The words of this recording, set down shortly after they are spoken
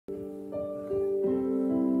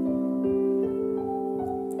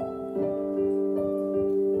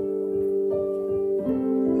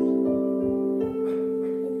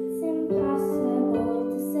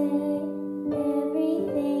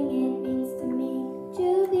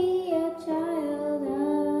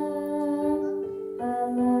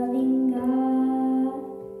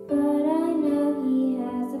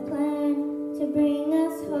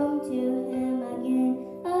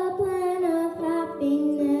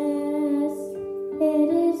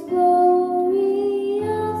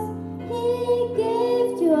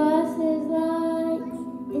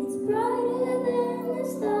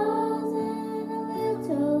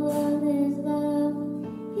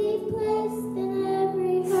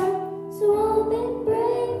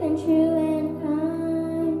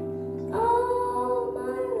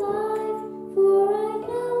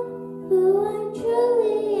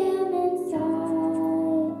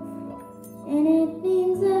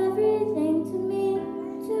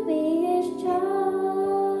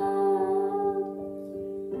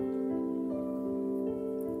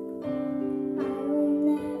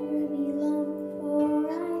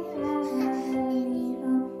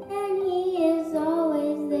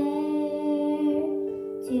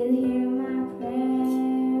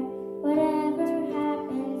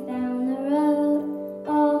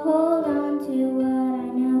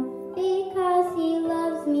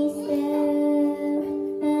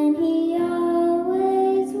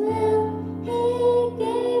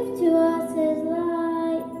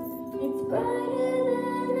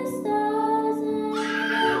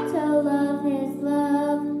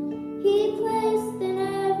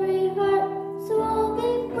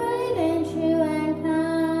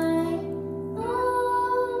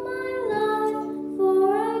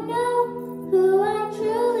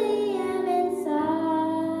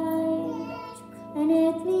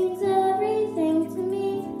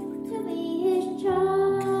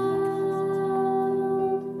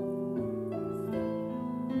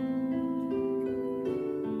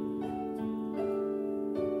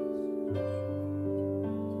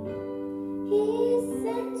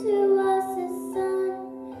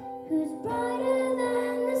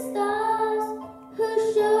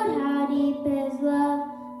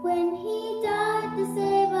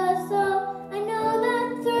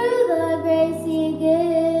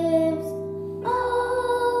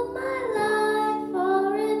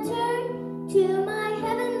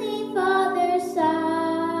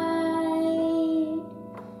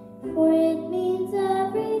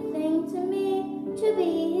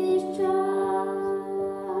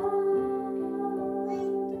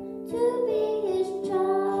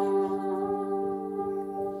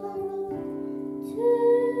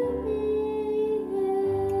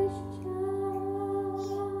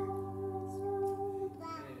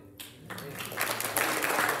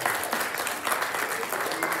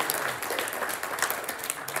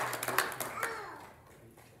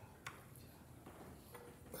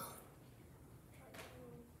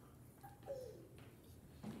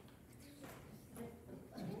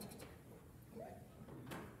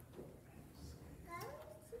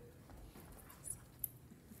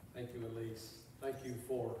you, Elise. Thank you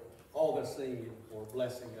for all the singing, for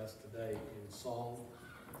blessing us today in song.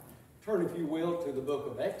 Turn, if you will, to the book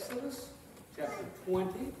of Exodus, chapter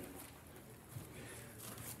 20,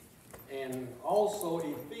 and also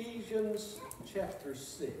Ephesians chapter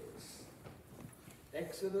 6.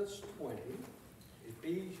 Exodus 20,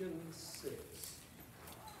 Ephesians 6.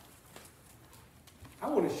 I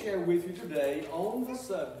want to share with you today on the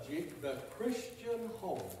subject, the Christian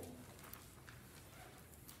home.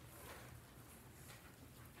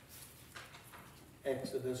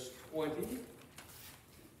 Exodus 20,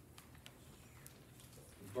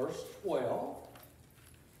 verse 12.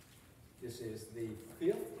 This is the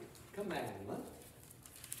 5th commandment.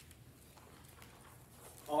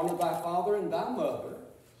 Honor thy father and thy mother,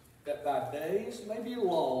 that thy days may be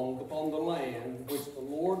long upon the land which the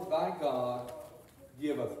Lord thy God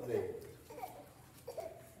giveth thee.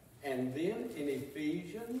 And then in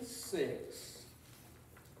Ephesians 6,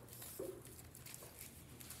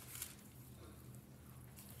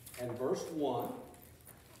 and verse 1,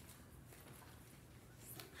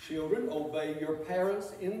 children, obey your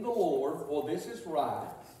parents in the Lord, for this is right.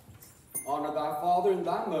 Honor thy father and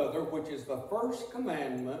thy mother, which is the first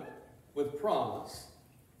commandment with promise,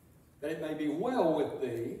 that it may be well with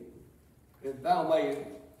thee, that thou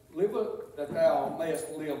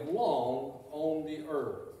mayest live long on the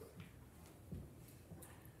earth.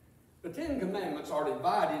 The 10 Commandments are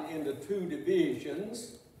divided into 2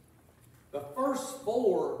 divisions. The first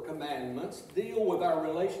 4 commandments deal with our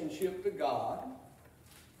relationship to God,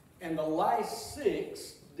 and the last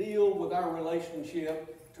 6 deal with our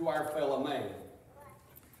relationship to our fellow man.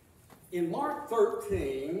 In Mark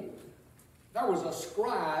 13, there was a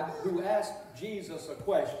scribe who asked Jesus a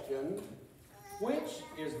question, which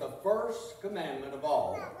is the first commandment of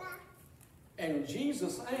all? And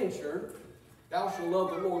Jesus answered, thou shalt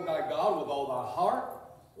love the Lord thy God with all thy heart,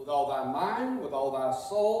 with all thy mind, with all thy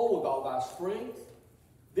soul, with all thy strength.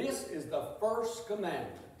 This is the first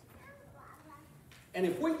commandment. And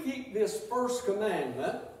if we keep this first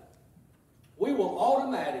commandment, we will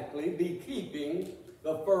automatically be keeping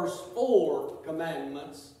the first 4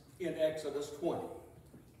 commandments in Exodus 20.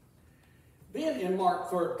 Then in Mark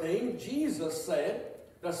 13, Jesus said,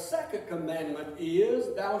 the second commandment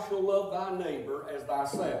is, thou shalt love thy neighbor as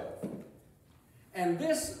thyself. And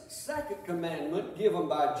this second commandment given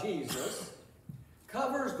by Jesus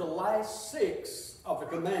covers the last 6 of the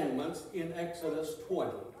commandments in Exodus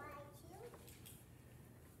 20.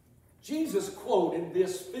 Jesus quoted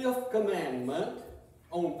this 5th commandment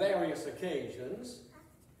on various occasions.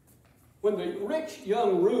 When the rich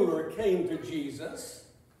young ruler came to Jesus,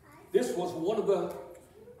 this was one of the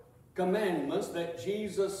commandments that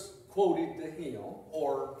Jesus quoted to him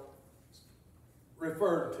or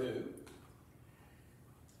referred to.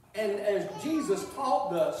 And as Jesus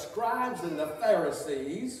taught the scribes and the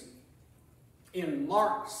Pharisees in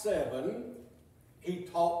Mark 7, he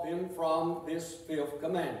taught them from this 5th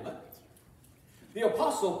commandment. The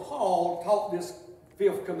Apostle Paul taught this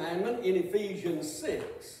 5th commandment in Ephesians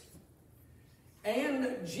 6.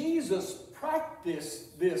 And Jesus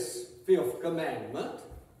practiced this 5th commandment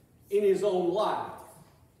in his own life.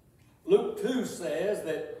 Luke 2 says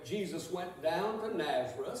that Jesus went down to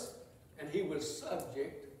Nazareth and he was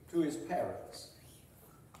subject to his parents.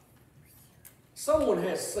 Someone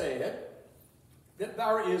has said that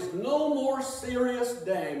there is no more serious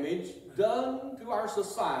damage done to our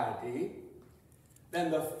society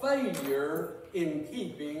than the failure in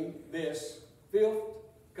keeping this 5th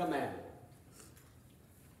commandment.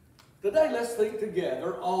 Today, let's think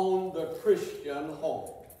together on the Christian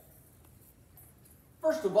home.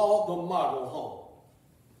 First of all, the model home.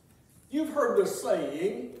 You've heard the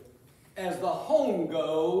saying, as the home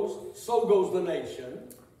goes, so goes the nation.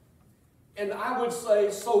 And I would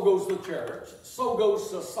say, so goes the church, so goes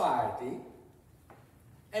society.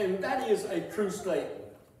 And that is a true statement.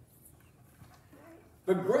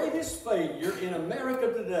 The greatest failure in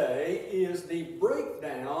America today is the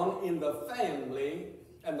breakdown in the family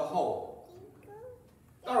and the home.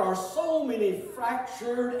 There are so many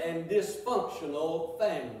fractured and dysfunctional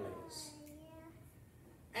families.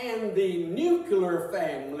 And the nuclear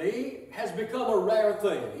family has become a rare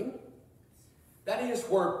thing. That is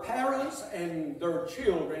where parents and their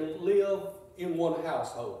children live in one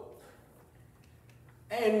household.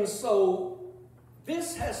 And so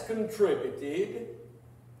this has contributed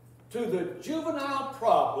to the juvenile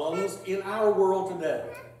problems in our world today.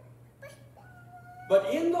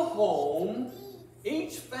 But in the home,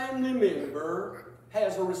 each family member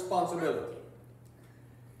has a responsibility.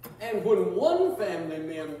 And when one family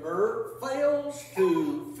member fails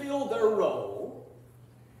to fill their role,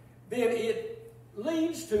 then it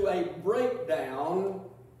leads to a breakdown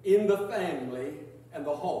in the family and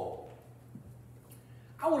the home.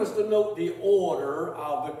 I want us to note the order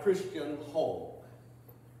of the Christian home.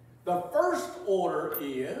 The first order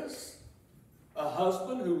is a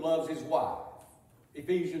husband who loves his wife.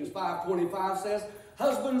 Ephesians 5:25 says,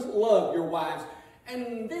 husbands, love your wives.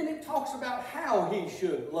 And then it talks about how he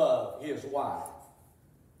should love his wife.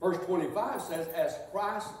 Verse 25 says, as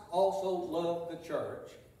Christ also loved the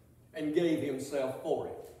church and gave himself for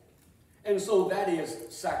it. And so that is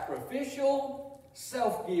sacrificial,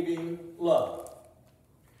 self-giving love.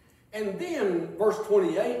 And then, verse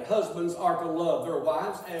 28, husbands are to love their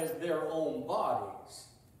wives as their own bodies.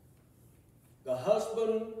 The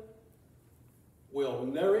husband will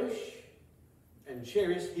nourish and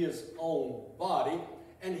cherish his own body,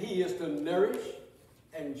 and he is to nourish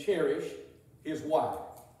and cherish his wife,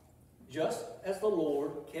 just as the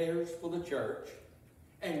Lord cares for the church.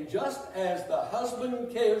 And just as the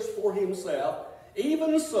husband cares for himself,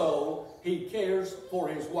 even so he cares for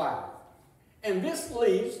his wife. And this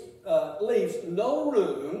leaves no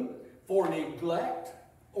room for neglect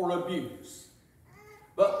or abuse.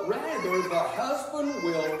 But rather, the husband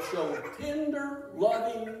will show tender,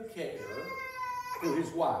 loving care to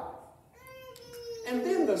his wife. And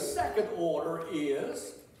then the second order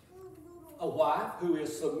is a wife who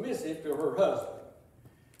is submissive to her husband.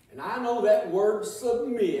 And I know that word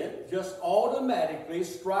submit just automatically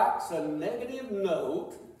strikes a negative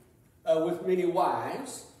note with many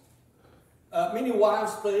wives. Many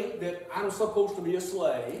wives think that I'm supposed to be a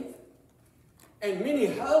slave. And many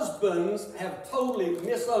husbands have totally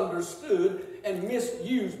misunderstood and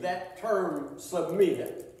misused that term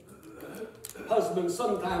submit. Husbands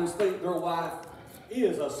sometimes think their wife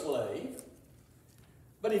is a slave.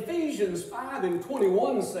 But Ephesians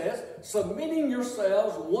 5:21 says, submitting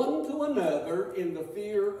yourselves one to another in the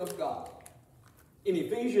fear of God. In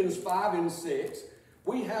Ephesians 5:6,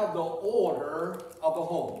 we have the order of the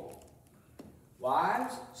home.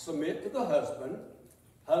 Wives, submit to the husband.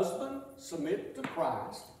 Husband, submit to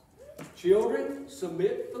Christ. Children,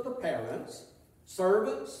 submit to the parents.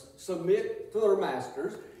 Servants, submit to their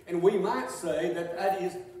masters. And we might say that that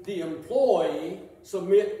is the employee,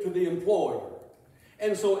 submit to the employer.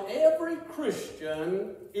 And so every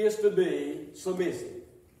Christian is to be submissive.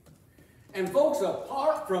 And folks,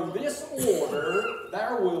 apart from this order,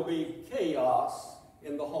 there will be chaos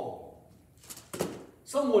in the home.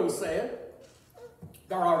 Someone said,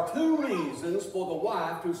 there are two reasons for the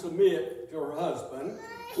wife to submit to her husband.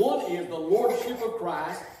 One is the lordship of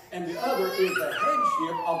Christ, and the other is the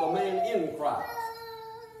headship of the man in Christ.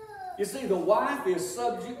 You see, the wife is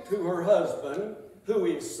subject to her husband, who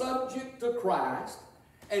is subject to Christ,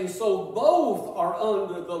 and so both are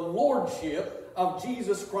under the lordship of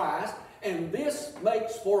Jesus Christ, and this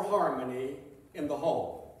makes for harmony in the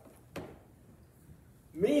home.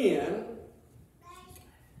 Men,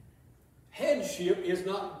 headship is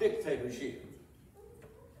not dictatorship.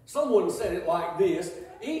 Someone said it like this,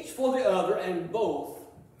 each for the other and both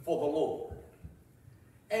for the Lord.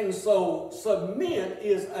 And so submit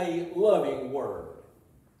is a loving word.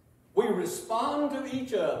 We respond to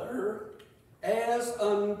each other as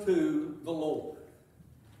unto the Lord.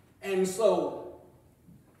 And so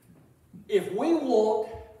if we want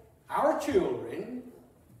our children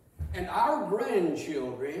and our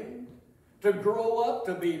grandchildren to grow up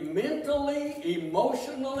to be mentally,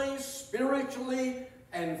 emotionally, spiritually,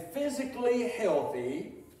 and physically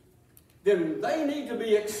healthy, then they need to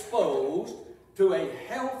be exposed to a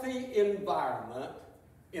healthy environment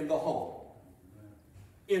in the home.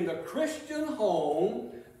 In the Christian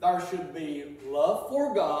home, there should be love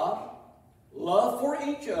for God, love for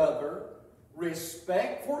each other,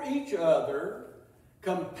 respect for each other,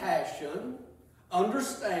 compassion,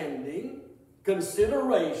 understanding,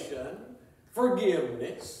 consideration,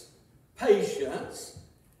 forgiveness, patience,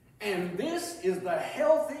 and this is the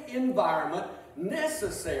healthy environment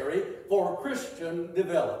necessary for Christian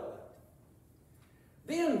development.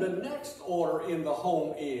 Then the next order in the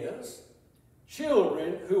home is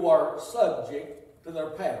children who are subject to their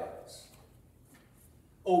parents.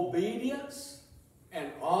 Obedience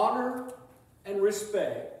and honor and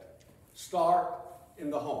respect start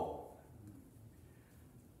in the home.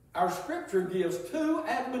 Our scripture gives two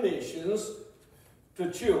admonitions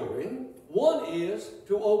to children. One is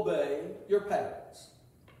to obey your parents.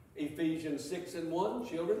 Ephesians 6:1,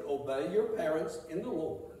 children, obey your parents in the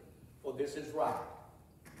Lord, for this is right.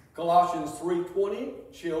 Colossians 3:20,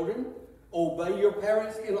 children, obey your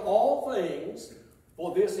parents in all things,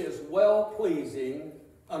 for this is well-pleasing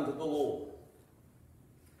unto the Lord.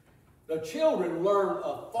 The children learn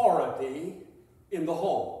authority in the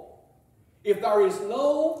home. If there is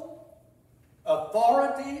no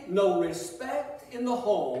authority, no respect in the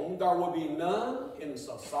home, there will be none in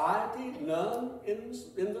society, none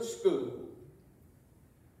in the school.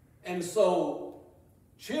 And so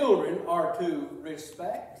children are to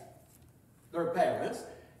respect their parents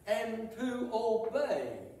and to obey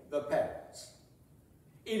the parents.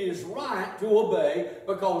 It is right to obey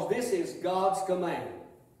because this is God's command.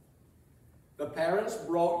 The parents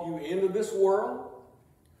brought you into this world.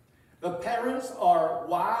 The parents are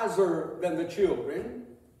wiser than the children,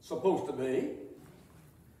 supposed to be.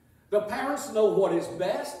 The parents know what is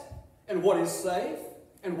best and what is safe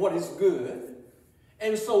and what is good.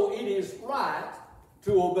 And so it is right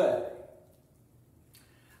to obey.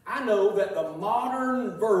 I know that the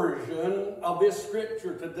modern version of this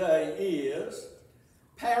scripture today is,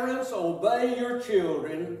 parents, obey your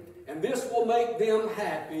children, and this will make them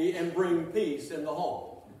happy and bring peace in the home.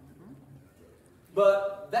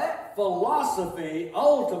 But that philosophy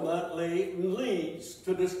ultimately leads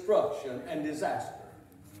to destruction and disaster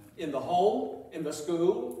in the home, in the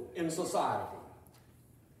school, in society.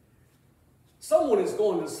 Someone is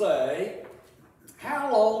going to say,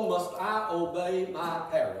 how long must I obey my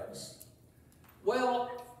parents?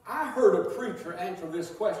 Well, I heard a preacher answer this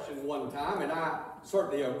question one time, and I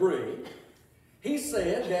certainly agree. He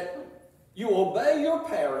said that you obey your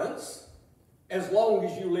parents as long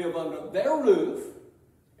as you live under their roof,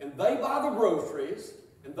 and they buy the groceries,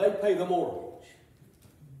 and they pay the mortgage.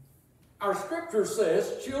 Our scripture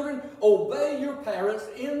says, children, obey your parents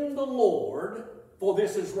in the Lord, for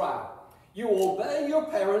this is right. You obey your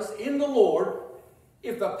parents in the Lord.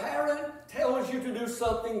 If the parent tells you to do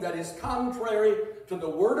something that is contrary to the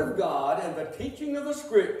Word of God and the teaching of the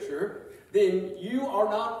Scripture, then you are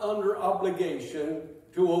not under obligation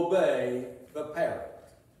to obey the parent.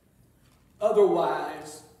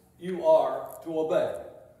 Otherwise, you are to obey.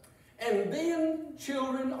 And then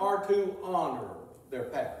children are to honor their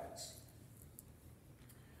parents.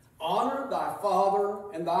 Honor thy father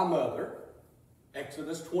and thy mother,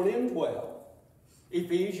 Exodus 20 and 12.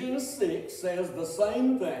 Ephesians 6 says the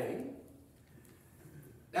same thing.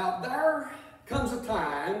 Now, there comes a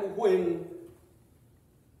time when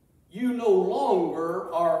you no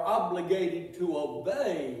longer are obligated to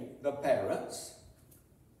obey the parents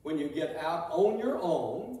when you get out on your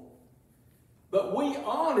own, but we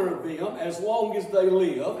honor them as long as they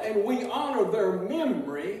live, and we honor their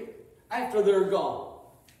memory after they're gone.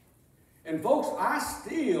 And folks, I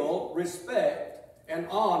still respect and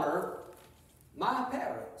honor my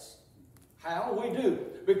parents. How? We do.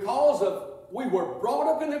 Because we were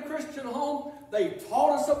brought up in a Christian home, they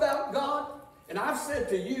taught us about God, and I've said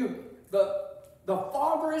to you, the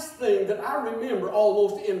farthest thing that I remember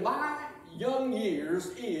almost in my young years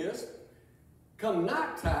is, come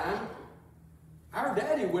nighttime, our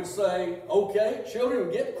daddy would say, okay,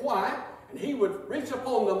 children, get quiet. And he would reach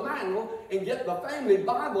upon the mantle and get the family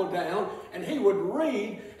Bible down, and he would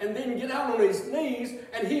read and then get out on his knees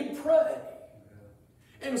and he'd pray.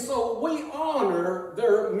 And so we honor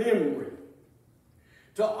their memory.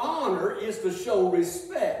 To honor is to show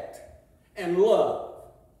respect and love,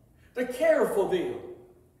 to care for them,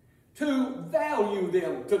 to value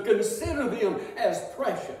them, to consider them as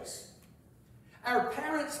precious. Our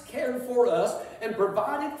parents cared for us and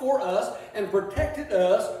provided for us and protected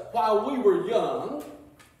us while we were young.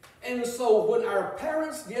 And so when our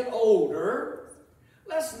parents get older,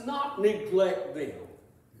 let's not neglect them.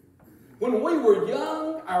 When we were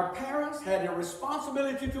young, our parents had a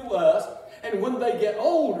responsibility to us, and when they get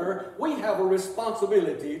older, we have a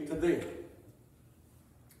responsibility to them.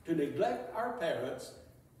 To neglect our parents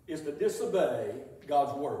is to disobey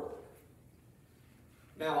God's word.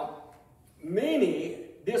 Now, many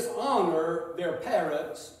dishonor their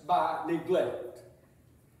parents by neglect.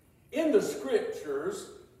 In the scriptures,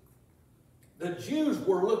 the Jews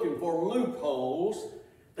were looking for loopholes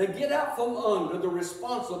to get out from under the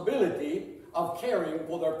responsibility of caring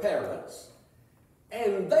for their parents.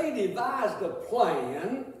 And they devised a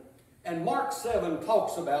plan, and Mark 7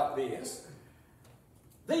 talks about this.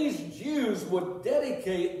 These Jews would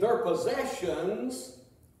dedicate their possessions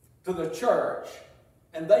to the church,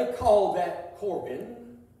 and they called that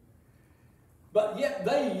Corban. But yet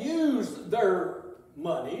they used their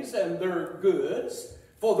monies and their goods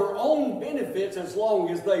for their own benefits as long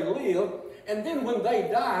as they lived. And then when they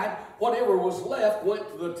died, whatever was left went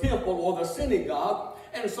to the temple or the synagogue.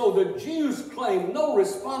 And so the Jews claimed no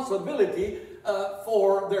responsibility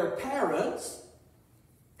for their parents.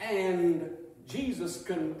 And Jesus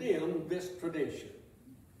condemned this tradition.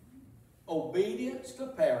 Obedience to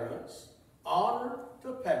parents, honor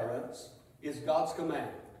to parents is God's command.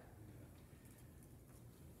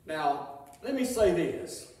 Now, let me say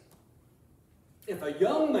this. If a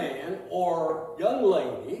young man or young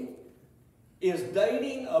lady is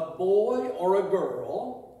dating a boy or a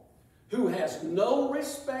girl who has no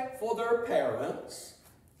respect for their parents,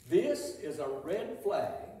 this is a red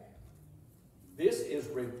flag. This is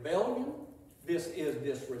rebellion. This is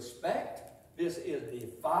disrespect. This is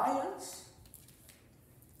defiance.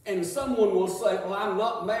 And someone will say, well, I'm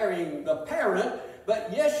not marrying the parent,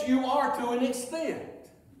 but yes, you are to an extent.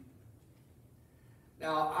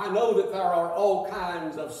 Now, I know that there are all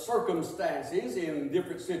kinds of circumstances in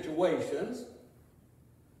different situations,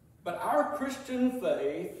 but our Christian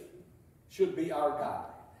faith should be our guide.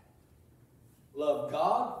 Love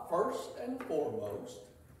God first and foremost.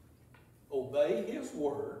 Obey His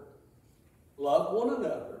word. Love one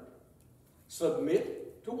another.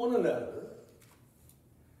 Submit to one another.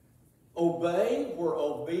 Obey where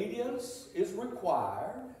obedience is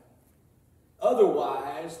required.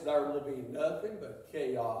 Otherwise, there will be nothing but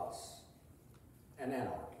chaos and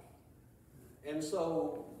anarchy. And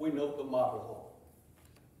so we note the model home.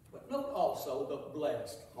 But note also the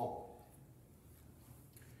blessed home.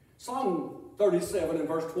 Psalm 37 and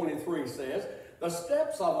verse 23 says, the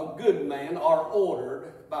steps of a good man are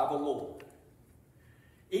ordered by the Lord.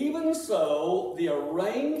 Even so, the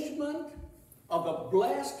arrangement of the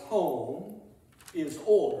blessed home is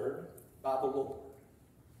ordered by the Lord.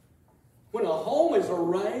 When a home is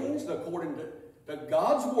arranged according to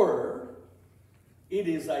God's word, it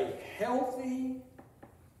is a healthy,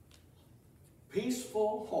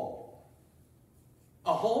 peaceful home.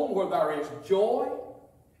 A home where there is joy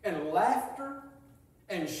and laughter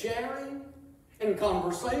and sharing and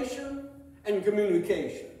conversation and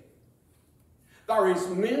communication. There is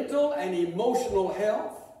mental and emotional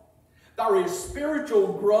health. There is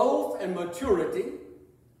spiritual growth and maturity.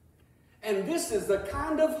 And this is the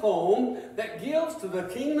kind of home that gives to the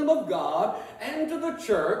kingdom of God and to the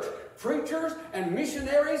church preachers and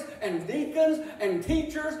missionaries and deacons and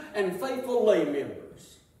teachers and faithful lay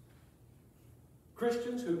members.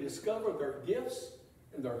 Christians who discover their gifts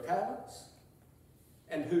and their talents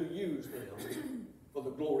and who use them for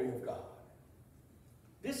the glory of God.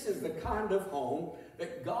 This is the kind of home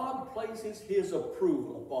that God places His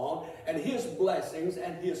approval upon and His blessings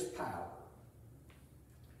and His power.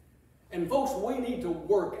 And folks, we need to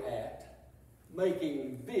work at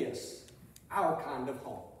making this our kind of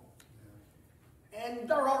home. And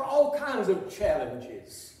there are all kinds of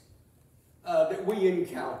challenges that we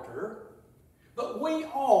encounter, but we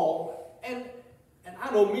all, and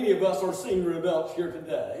I know many of us are senior adults here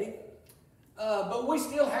today, but we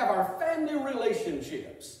still have our family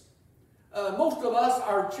relationships. Most of us,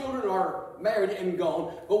 our children are married and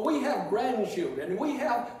gone, but we have grandchildren, and we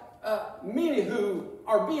have many who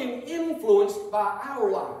are being influenced by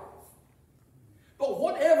our life. But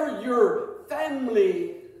whatever your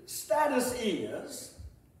family status is,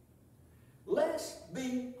 let's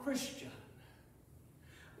be Christian.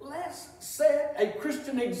 Let's set a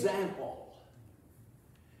Christian example.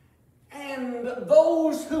 And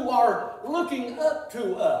those who are looking up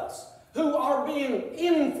to us, who are being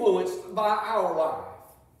influenced by our life,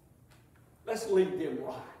 let's lead them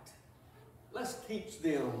right. Let's teach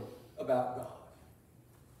them about God.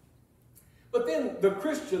 But then the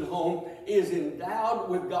Christian home is endowed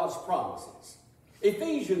with God's promises.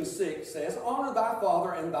 Ephesians 6 says, honor thy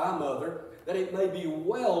father and thy mother, that it may be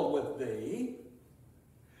well with thee.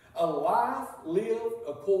 A life lived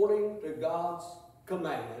according to God's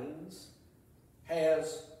commands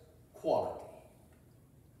has quality.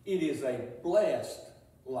 It is a blessed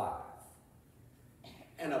life,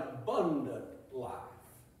 an abundant life.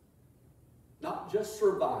 Not just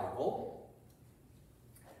survival,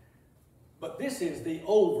 but this is the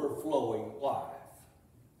overflowing life.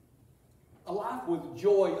 A life with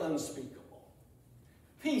joy unspeakable,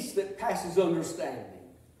 peace that passes understanding,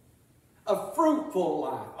 a fruitful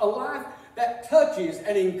life, a life that touches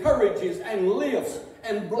and encourages and lifts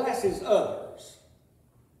and blesses others.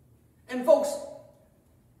 And folks,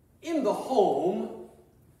 in the home,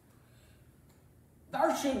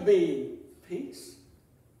 there should be peace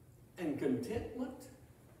and contentment.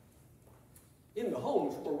 In the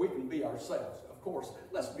homes where we can be ourselves. Of course,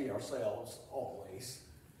 let's be ourselves always.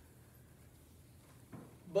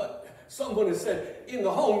 But someone has said, in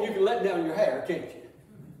the home you can let down your hair, can't you?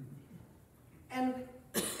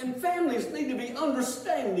 And families need to be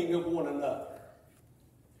understanding of one another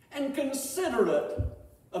and considerate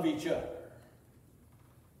of each other.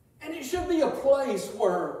 And it should be a place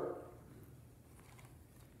where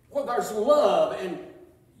there's love and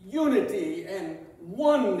unity and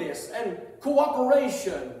oneness and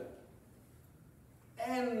cooperation.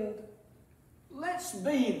 And let's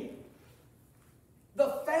be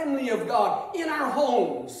the family of God in our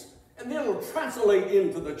homes, and then it'll translate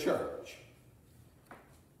into the church.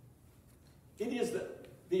 It is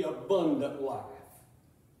the abundant life.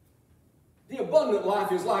 The abundant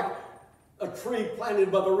life is like a tree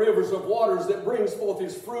planted by the rivers of waters that brings forth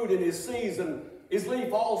his fruit in his season. His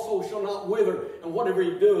leaf also shall not wither, and whatever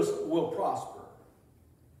he does will prosper.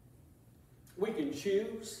 We can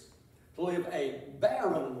choose to live a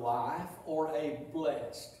barren life or a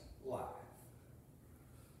blessed life.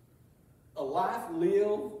 A life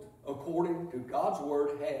lived according to God's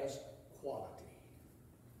word has quality.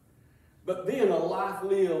 But then a life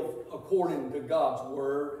lived according to God's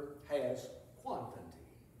word has quantity.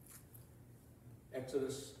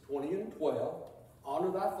 Exodus 20 and 12,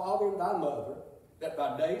 honor thy father and thy mother, that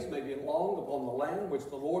thy days may be long upon the land which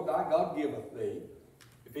the Lord thy God giveth thee.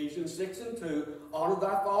 Ephesians 6 and 2, honor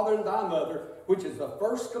thy father and thy mother, which is the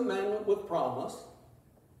first commandment with promise,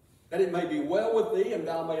 that it may be well with thee and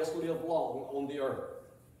thou mayest live long on the earth.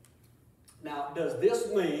 Now, does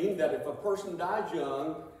this mean that if a person dies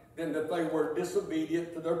young, then that they were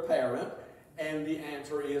disobedient to their parent? And the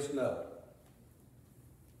answer is no.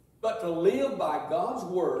 But to live by God's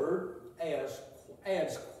word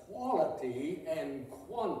adds quality and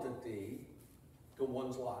quantity to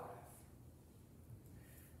one's life.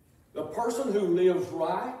 The person who lives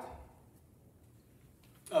right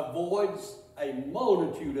avoids a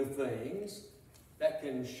multitude of things that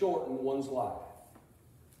can shorten one's life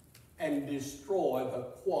and destroy the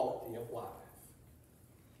quality of life.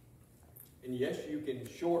 And yes, you can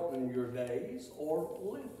shorten your days or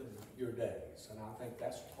lengthen your days. And I think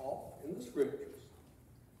that's taught in the scriptures.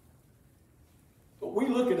 But we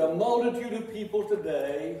look at a multitude of people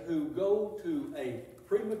today who go to a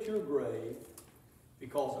premature grave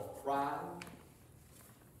because of crime,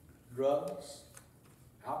 drugs,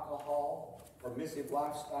 alcohol, permissive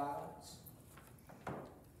lifestyles.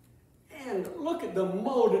 And look at the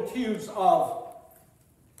multitudes of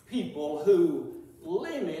people who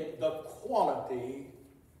limit the quality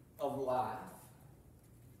of life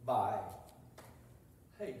by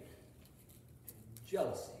hate, and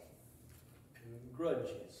jealousy, and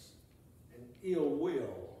grudges, and ill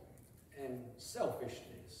will, and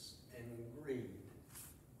selfishness, and greed.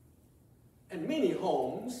 And many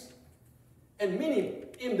homes and many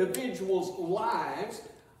individuals' lives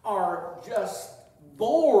are just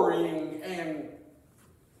boring, and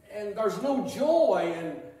there's no joy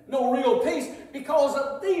and no real peace because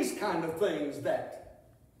of these kind of things that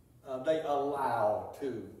they allow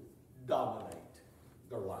to dominate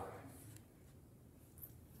their life.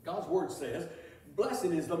 God's word says, blessed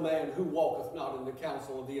is the man who walketh not in the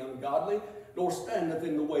counsel of the ungodly, nor standeth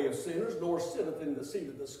in the way of sinners, nor sitteth in the seat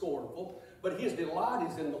of the scornful. But his delight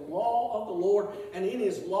is in the law of the Lord, and in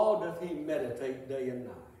his law doth he meditate day and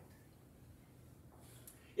night.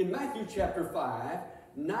 In Matthew chapter 5,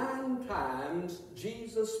 9 times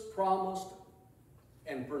Jesus promised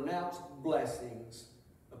and pronounced blessings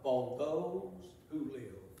upon those who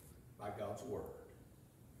live by God's word.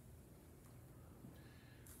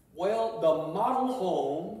 Well, the model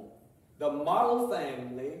home, the model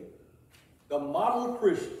family, the model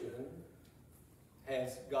Christian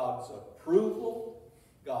has God's approval,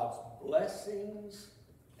 God's blessings,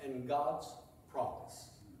 and God's promise.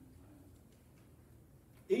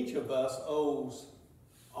 Each of us owes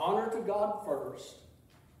honor to God first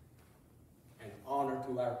and honor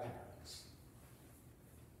to our parents.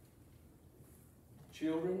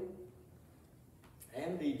 Children,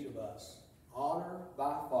 and each of us, honor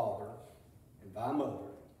thy father and thy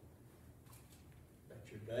mother, that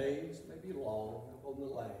your days may be long upon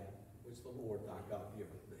the land which the Lord thy God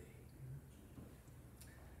giveth thee.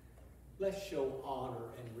 Let's show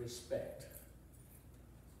honor and respect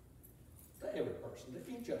to every person,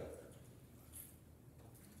 to each other.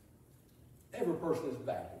 Every person is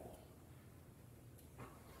valuable.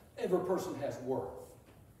 Every person has worth.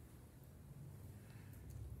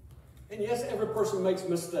 And yes, every person makes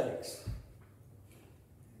mistakes.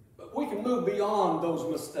 But we can move beyond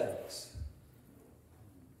those mistakes.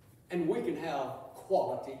 And we can have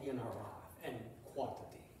quality in our life and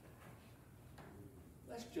quantity.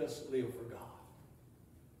 Let's just live for God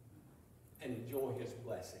and enjoy his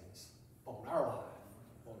blessings on our life,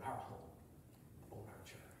 on our home, on our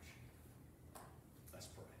church. Let's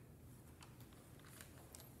pray.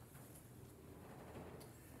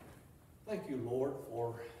 Thank you, Lord,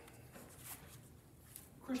 for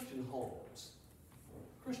Christian homes,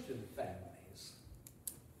 Christian families,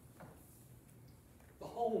 the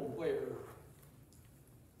home where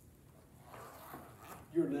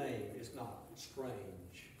your name is not strange,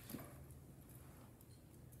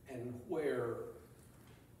 and where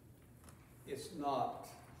it's it's not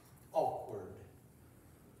awkward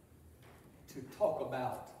to talk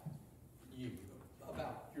about you,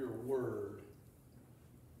 about your word,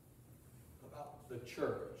 about the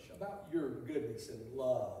church, about your goodness and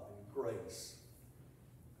love and grace.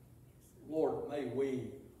 Lord, may we,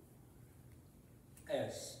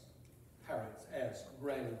 as parents, as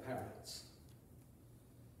grandparents,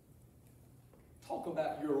 talk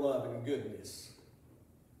about your love and goodness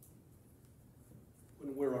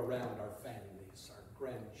when we're around our families, our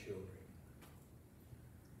grandchildren.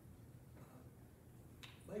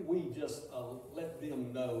 May we just let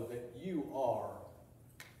them know that you are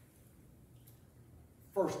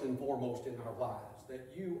first and foremost in our lives, that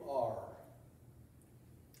you are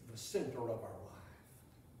the center of our life.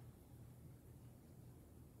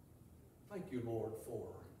 Thank you, Lord, for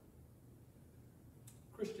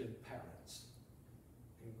Christian parents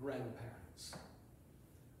and grandparents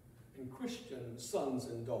and Christian sons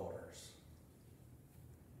and daughters.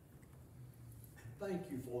 And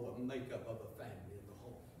thank you for the makeup of the family in the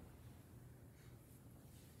home.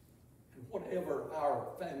 And whatever our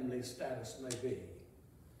family status may be,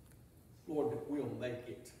 Lord, that we'll make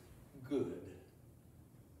it good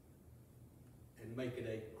and make it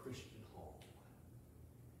a Christian home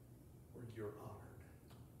where you're honored.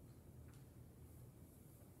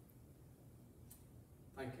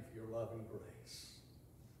 Thank you for your love and grace.